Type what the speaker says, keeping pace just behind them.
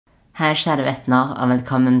Hei kjære venner, og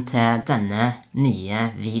velkommen til denne nye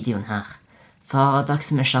videoen her. For dere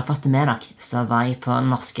som ikke har fått det med dere, så var jeg på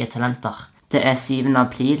Norske Talenter. Det er 7.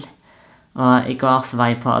 april, og i går så var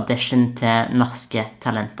jeg på audition til Norske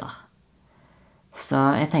Talenter. Så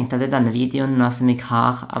jeg tenkte at i denne videoen, nå som jeg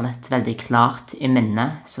har alt veldig klart i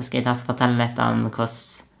minnet, så skal jeg fortelle litt om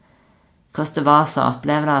hvordan det var å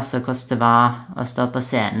oppleve det, altså hvordan det var å stå på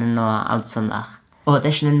scenen og alt sånt der.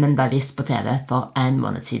 Auditionen min ble vist på TV for 1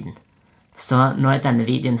 måned siden. Så nå i denne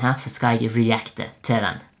videoen her så skal jeg reacte til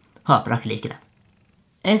den. Håper dere liker det.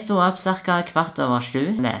 Jeg sto opp ca.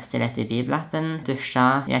 7:15, leste litt i bibelappen,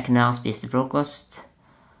 dusja, gikk ned og spiste frokost.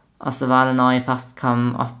 Og så var det når jeg først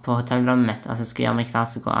kom opp på hotellrommet mitt, altså skulle gjøre meg klar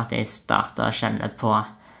så gå at jeg startet å kjenne på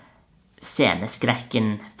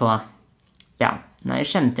sceneskrekken på, ja, jeg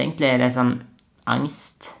kjente egentlig litt sånn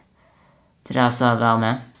angst til det å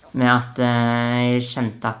være med at jeg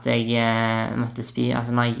kjente at jeg måtte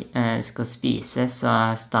altså når jeg skulle spise,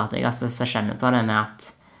 så startet jeg altså å kjenne på det med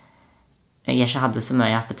at jeg ikke hadde så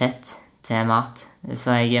mye appetitt til mat,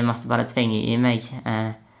 så jeg måtte bare tvinge i meg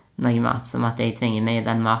noe mat, som at jeg tvinger meg i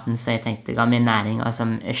den maten så jeg tenkte ga meg næring, og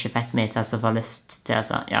som ikke fikk meg til å få lyst til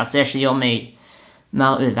så jeg ikke gjorde meg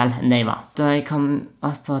mer uvel enn det jeg var. Da jeg kom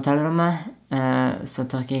opp på hotellrommet, så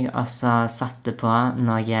tok jeg også satte på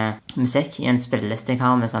noe musikk i en spilleliste jeg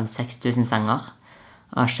har med sånn 6000 sanger,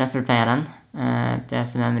 og shuffleplayer den. Det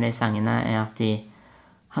som er med de sangene er at de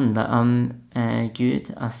handler om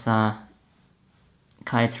Gud, altså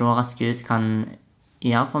hva jeg tror at Gud kan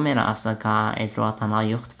gjøre for meg da, altså hva jeg tror at han har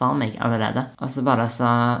gjort for meg allerede. Og så bare så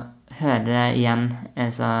hører det igjen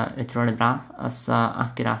er så utrolig bra, og så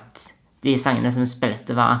akkurat de sangene som jeg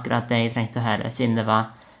spilte var akkurat det jeg trengte å høre, siden det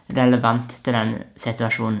var relevant til den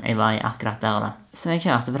situasjonen jeg var i akkurat der og da. Så jeg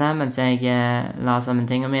hørte på det mens jeg la sammen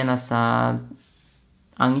tingene mine, så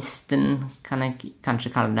angsten kan jeg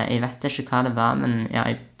kanskje kalle det. Jeg vet ikke hva det var, men ja,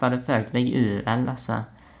 jeg bare følte meg uvel, altså.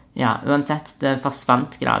 Ja, uansett, det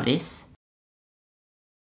forsvant gradvis.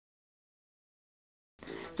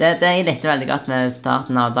 Det jeg likte veldig godt med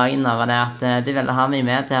starten av dagen var det at de ville ha meg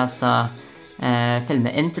med til å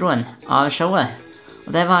filme introen av showet.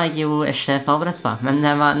 Og det var jeg jo ikke forberedt på, men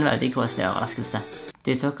det var en veldig koselig overraskelse.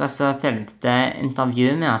 De tok også filmte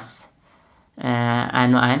intervju med oss,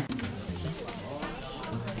 1 og 1.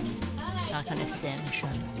 Her kan jeg se meg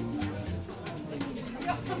selv.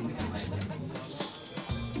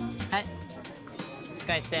 Hei.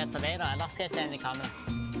 Skal jeg se på deg da, eller skal jeg se inn i kamera?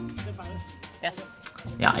 Yes.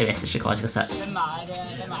 Ja, jeg vet ikke hva jeg skal se. Hvem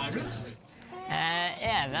er du?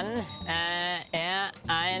 Even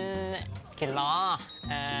er en glad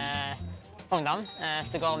ungdom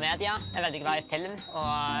som går i media, er veldig glad i film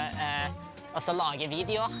og også lager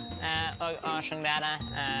videoer og sjonglere,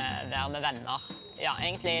 være med venner. Ja,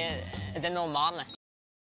 egentlig det normale.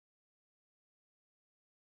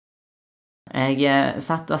 Jeg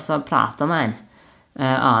satt også og pratet med en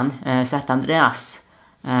annen, som heter Andreas.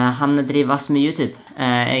 Han driver også med YouTube.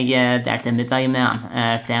 Jeg delte middag med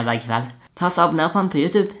han fredag kveld. Ta så abonner på han på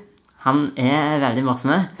YouTube. Han er veldig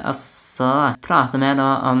morsom. Og så prater vi da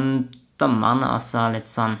om dommerne og så litt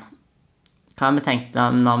sånn hva vi tenkte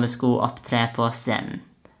om når vi skulle opptre på scenen.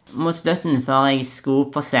 Mot slutten, før jeg skulle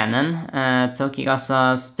på scenen, tok jeg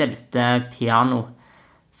altså spilte piano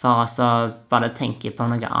for å bare tenke på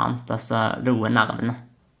noe annet, og så roe nervene.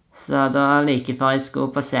 Så da like før jeg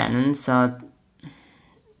skulle på scenen, så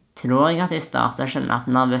tror jeg at jeg startet å skjønne at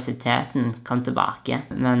nervøsiteten kom tilbake,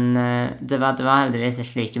 men det var heldigvis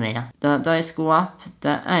ikke like mye. Da jeg skulle opp,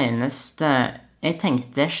 det eneste jeg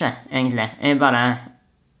tenkte ikke, egentlig. Jeg bare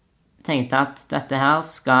tenkte at dette her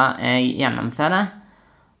skal jeg gjennomføre,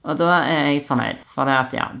 og da er jeg fornøyd. For det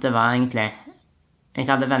at, ja, det var egentlig jeg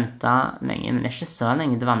hadde ventet lenge, men ikke så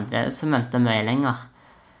lenge. Det var andre som ventet mye lenger.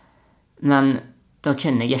 Men da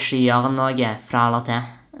kunne jeg ikke gjøre noe fra eller til,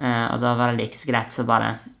 og da var det like så greit så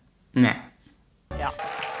bare med. Ja.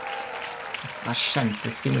 Det var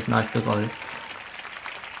kjempeskummelt når jeg skulle gå ut.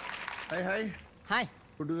 Hei, hei. Hei.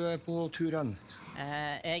 Hvor du er på turen?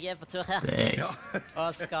 Jeg er på tur her,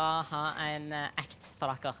 og skal ha en act for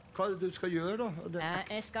dere. Hva er det du skal gjøre da?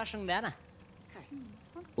 Jeg skal sjonglere.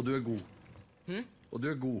 Og du er god? Og du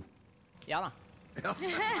er god? Ja da. Ja.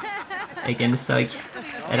 Jeg innså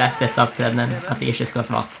rett etter opptredenen at jeg ikke skulle ha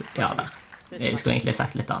svart ja da. Jeg skulle egentlig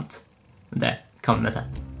sagt litt annet. Men det kommer vi til.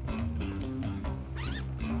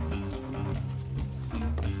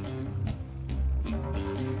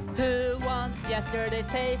 Who wants yesterday's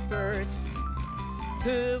papers?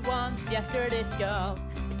 Who wants yesterday's girl?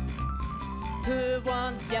 Who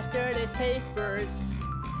wants yesterday's papers?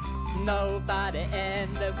 Nobody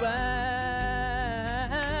in the world.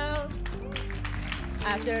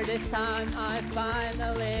 After this time I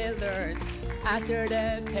finally learned. After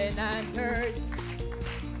the pain and hurt.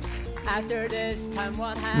 After this time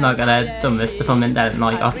what happened. Noe av det dummeste for min del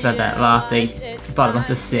når jeg opplevde var at jeg bare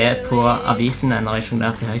måtte se på avisene når jeg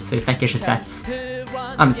sjonglerte høyt, så jeg fikk ikke sett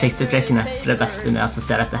ansiktsuttrykkene. Så det beste med å se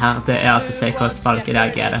dette her, det er å se hvordan folk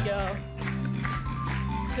reagerer.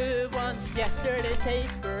 Yesterday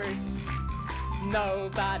papers,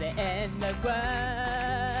 nobody in the world.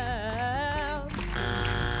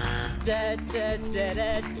 Da da da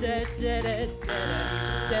da da da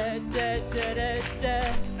da da da da.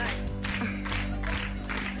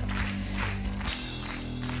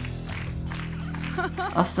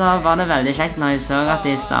 Og så var det veldig kjekt når jeg så at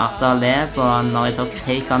de startet å le på når jeg tok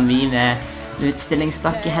Take On Me med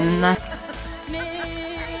utstillingsstokk i hendene.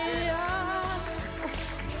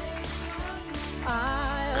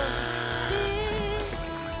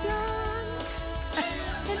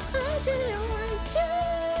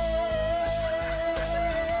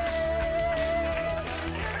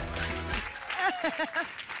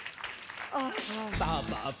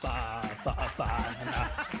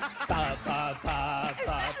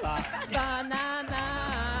 Banana,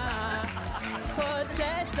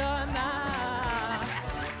 potetona,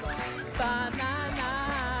 banana.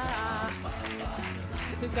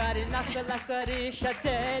 Tu gari nakka lakarisha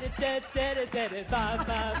tere tere tere tere ba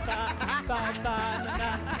ba ba ba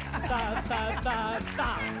banana ba ba ba ba.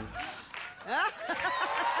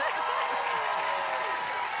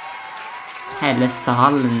 Hele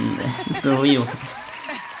salen dro jo.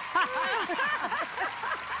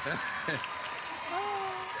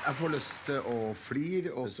 Jeg får lyst til å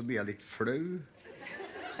flire, og så blir jeg litt flau.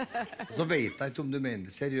 Og så vet jeg ikke om du mener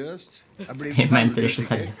det seriøst. Jeg mente det ikke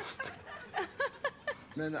seriøst.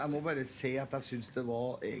 Men jeg må bare si at jeg synes det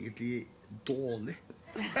var egentlig dårlig.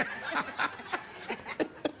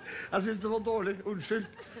 Jeg synes det var dårlig, unnskyld.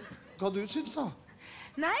 Hva du synes da?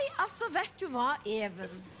 Nei, altså vet du hva,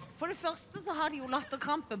 Even? For det første så har de jo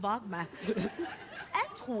latterkrampe bak meg. Jeg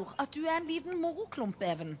tror at du er en liten moroklump,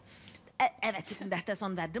 Even. Jeg vet ikke om dette er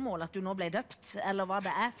sånn veddemål at du nå ble døpt, eller hva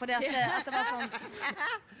det er. Fordi at det var sånn,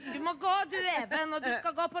 du må gå du, Even, og du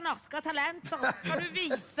skal gå på Norske Talenter, og skal du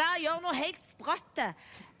vise, gjøre noe helt sprøtt.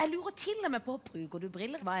 Jeg lurer til og med på, bruker du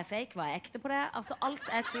briller? Hva er fake, hva er ekte på det? Altså, alt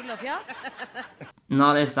er tull og fjas.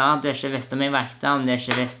 Når de sa at de ikke visste om jeg var ekte, om de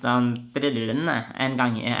ikke visste om brillene en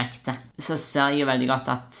gang er ekte, så ser jeg jo veldig godt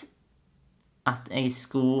at jeg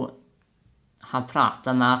skulle ha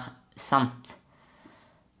pratet mer sant.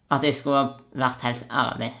 At jeg skulle ha vært helt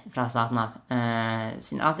ærlig fra starten av.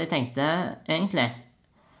 Siden alt jeg tenkte, egentlig,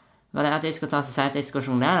 var det at jeg skulle ta og si at jeg skulle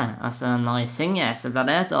sjonglere. Altså, når jeg synger, så blir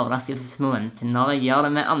det et overraskelsesmoment. Når jeg gjør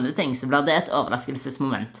det med andre ting, så blir det et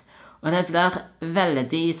overraskelsesmoment. Og det blir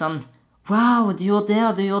veldig sånn, wow, du gjorde det,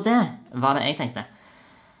 og du gjorde det, var det jeg tenkte.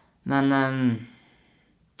 Men,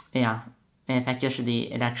 ja, jeg fikk jo ikke de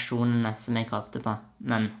reaksjonene som jeg håpte på,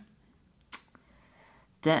 men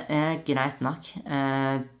det er greit nok.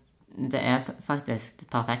 Det er faktisk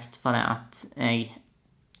perfekt for det at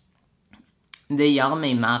det gjør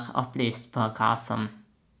meg mer opplyst på hvordan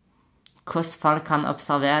folk kan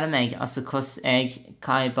observere meg, altså hva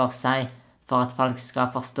jeg bør si for at folk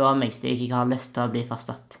skal forstå meg slik jeg har lyst til å bli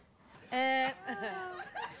forstått.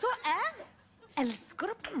 Så jeg elsker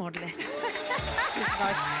det på en måte litt.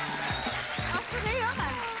 Altså, det gjør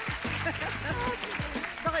jeg.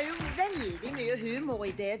 Det er jo veldig mye humor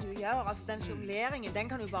i det du gjør. Altså, den jongleringen, den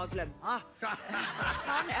kan du bare glemme.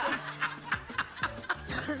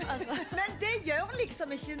 Men det gjør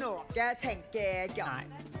liksom ikke noe, tenker jeg. Ja.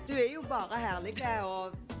 Du er jo bare herlig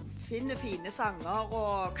og finner fine sanger,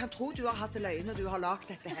 og kan tro du har hatt det løye når du har lagt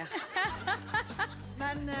dette her.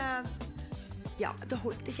 Men ja, det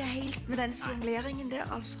holdt ikke helt med den jongleringen der,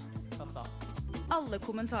 altså. Alle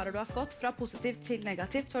kommentarer du har fått, fra positivt til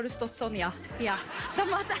negativt, så har du stått sånn, ja.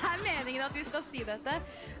 Som at det er meningen at vi skal si dette.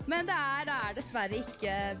 Men det er dessverre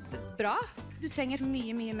ikke bra. Du trenger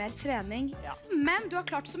mye, mye mer trening. Ja. Men du har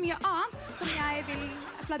klart så mye annet som jeg vil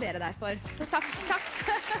applaudere deg for. Så takk.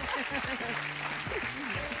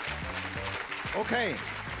 Ok.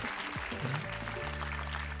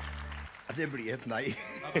 Det blir et nei.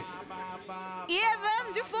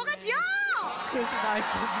 Even, du får et ja! Tusen takk.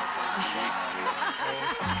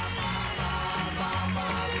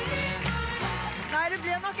 Nei, det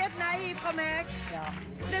blir nok et nei fra meg. Ja.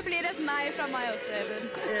 Det blir et nei fra meg også, Even.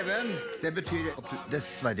 Even, det betyr at du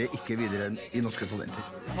dessverre ikke er videre i Norske Talenter.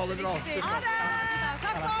 Ha det bra. Ha det!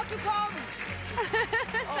 Takk for at du kom.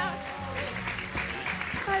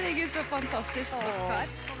 Herregud, så fantastisk flott kar.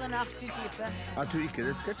 for en artig type. Jeg tror ikke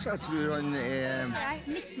det er sketsj. Jeg tror han er... Jeg er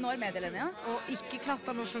 19 år medielinja. Og ikke klart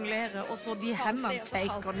han å jonglere, og så de hendene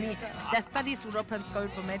taker ni. Dette er de som da pønsker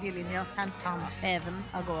ut på medielinja, sendt han Even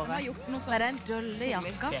av gårde. har gjort noe sånt. Med den dølle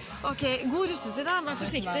jakka. Ok, god russetid da, vær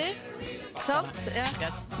forsiktig. Sant? Ja.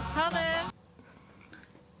 Ha det.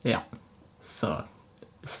 Ja, så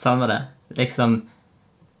sånn var det. Liksom,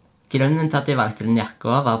 grunnen til at jeg valgte den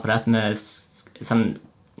jakka var fordi at vi sånn,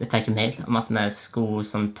 jeg fikk en mail om at vi skulle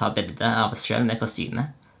sånn, ta bilde av oss selv med kostyme.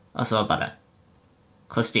 Og så bare,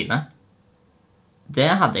 kostyme? Det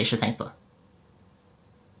hadde jeg ikke tenkt på.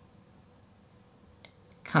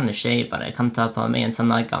 Kanskje jeg bare kan ta på meg en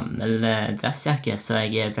sånn gammel dressjakke så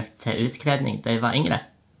jeg brukte til utkledning da jeg var yngre.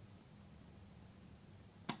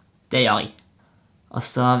 Det gjør jeg. Og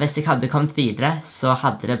så hvis jeg hadde kommet videre, så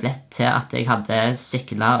hadde det blitt til at jeg hadde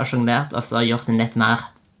syklet og jonglert, og så gjort en litt mer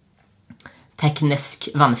teknisk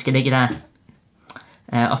vanskeligere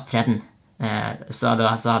opptreden. Så det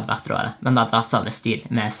hadde vært rådet. Men det hadde vært samme stil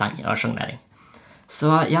med sang og jonglering. Så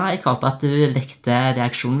ja, jeg håper at du likte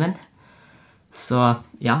reaksjonen min. Så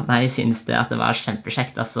ja, jeg synes det at det var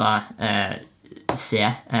kjempekjekt å se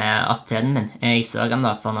opptreden min. Jeg så den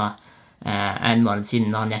da for en måned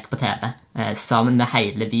siden når han gikk på TV, sammen med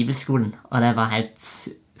hele bibelskolen, og det var helt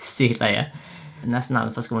sykt løye. Nesten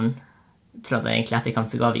alle på skolen trodde egentlig at jeg kom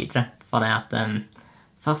til å gå videre, for det at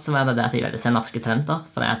først så var det at jeg ville se Norske Talenter,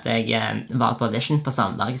 for det at jeg var på audition på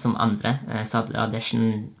samme dag som andre, så ble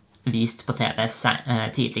audition vist på TV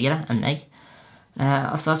tidligere enn meg.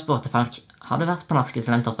 Og så spurte folk, har du vært på Norske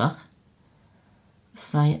Talenter før?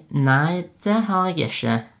 Så jeg, nei, det har jeg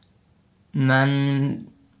ikke, men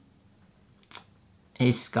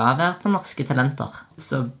jeg skal være på Norske Talenter.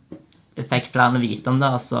 Så jeg fikk flere å vite om det,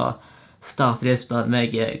 og så startet de å spørre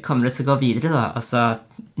meg, kommer du til å gå videre da? Altså,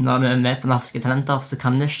 når du er med på Norske Talenter, så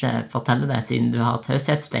kan du ikke fortelle det, siden du har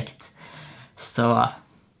taushetsplikt. Så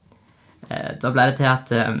da ble det til at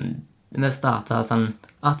vi startet sånn,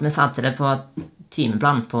 at vi satte det på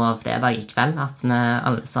timeplan på fredag i kveld, at vi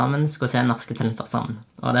alle sammen skulle se Norske Talenter sammen.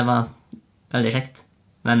 Og det var veldig kjekt,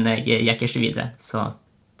 men jeg gikk ikke videre, så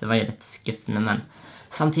det var jo litt skuffende, men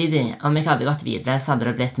samtidig, om jeg hadde gått videre, så hadde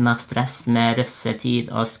det blitt mer stress med russetid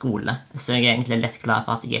og skole, så jeg er egentlig litt glad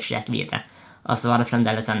for at jeg ikke gikk videre. Og så var det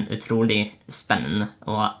fremdeles en utrolig spennende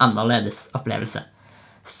og annerledes opplevelse.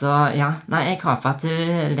 Så ja, jeg håper at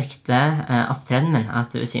du likte opptreden min,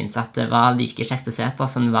 at du synes at det var like kjekt å se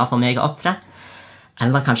på som det var for meg å opptre,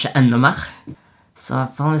 eller kanskje enda mer. Så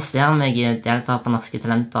får vi se om jeg deltar på Norske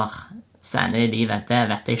Talenter senere i livet, det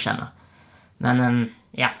vet jeg ikke ennå. Men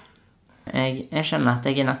ja. Jeg skjønner at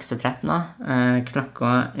jeg er nok så trett nå. Klokka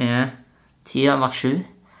er 7:10.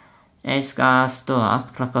 Jeg skal stå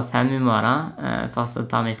opp klokka 5 i morgen, først å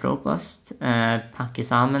ta meg frokost, pakke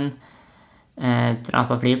sammen, dra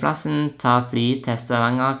på flyplassen, ta fly til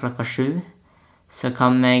Stavanger klokka 7. Så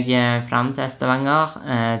kommer jeg frem til Stavanger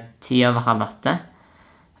 7:10.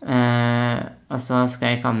 Og så skal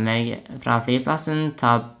jeg komme meg fra flyplassen,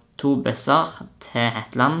 ta 2 busser til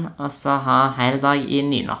Hetland, og så ha hele dag i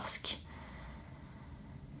nynorsk.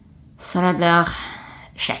 Så det blir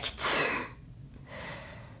kjekt.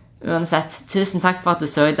 Uansett, tusen takk for at du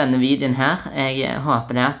så denne videoen her. Jeg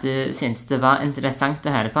håper det at du synes det var interessant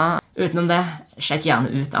å høre på. Utenom det, sjekk gjerne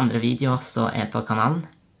ut andre videoer som er på kanalen.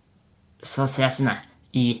 Så ses vi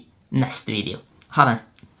i neste video. Ha det!